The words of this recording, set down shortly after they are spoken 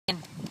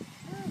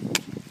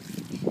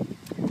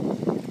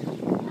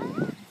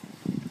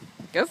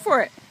Go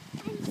for it.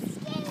 I'm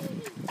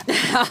scared.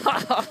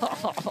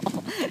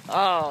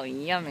 Oh,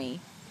 yummy.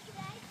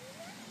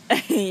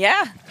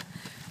 Yeah.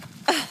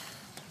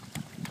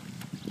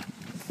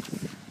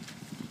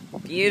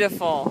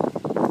 Beautiful.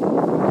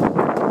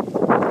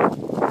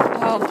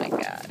 Oh my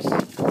gosh.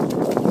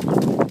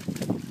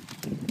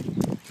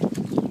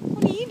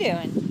 What are you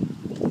doing?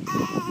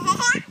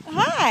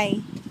 Hi.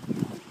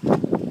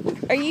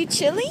 Are you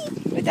chilly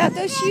without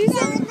those shoes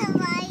on?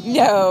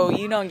 No,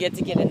 you don't get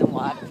to get in the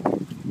water.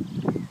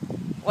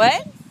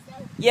 What?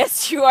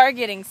 Yes, you are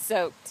getting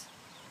soaked.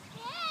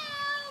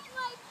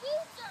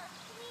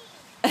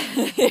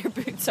 Your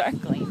boots are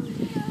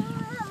clean.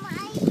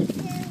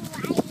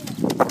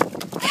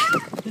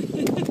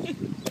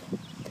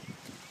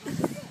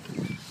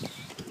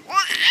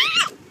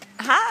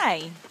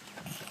 Hi.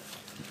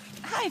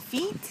 Hi,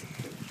 feet.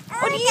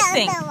 What do you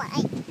think?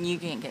 You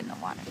can't get in the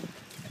water.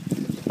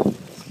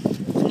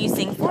 Can you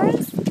sing for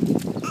us?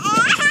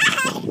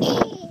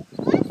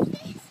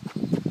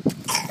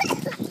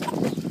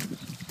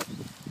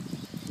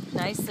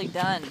 Nicely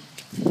done.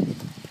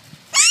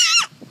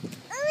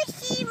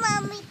 See,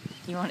 Mommy.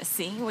 You want to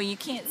see? Well, you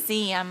can't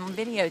see. I'm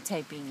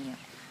videotaping you.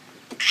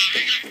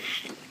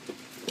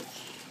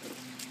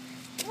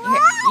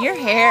 Your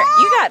hair,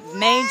 you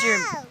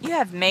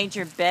have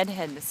major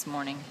bedhead this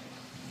morning.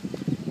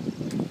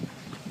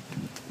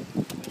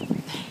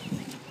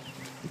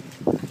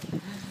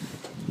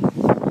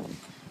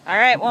 All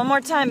right, one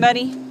more time,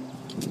 buddy.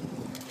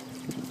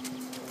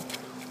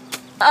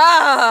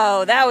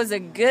 Oh, that was a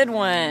good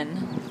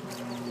one.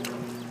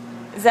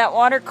 Is that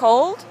water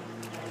cold?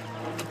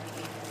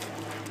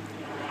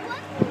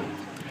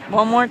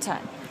 One more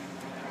time.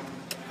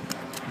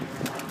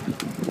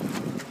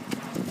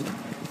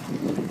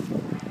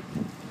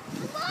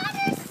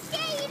 Water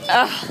skating.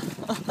 Oh.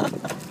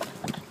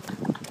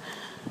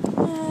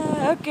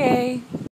 Okay.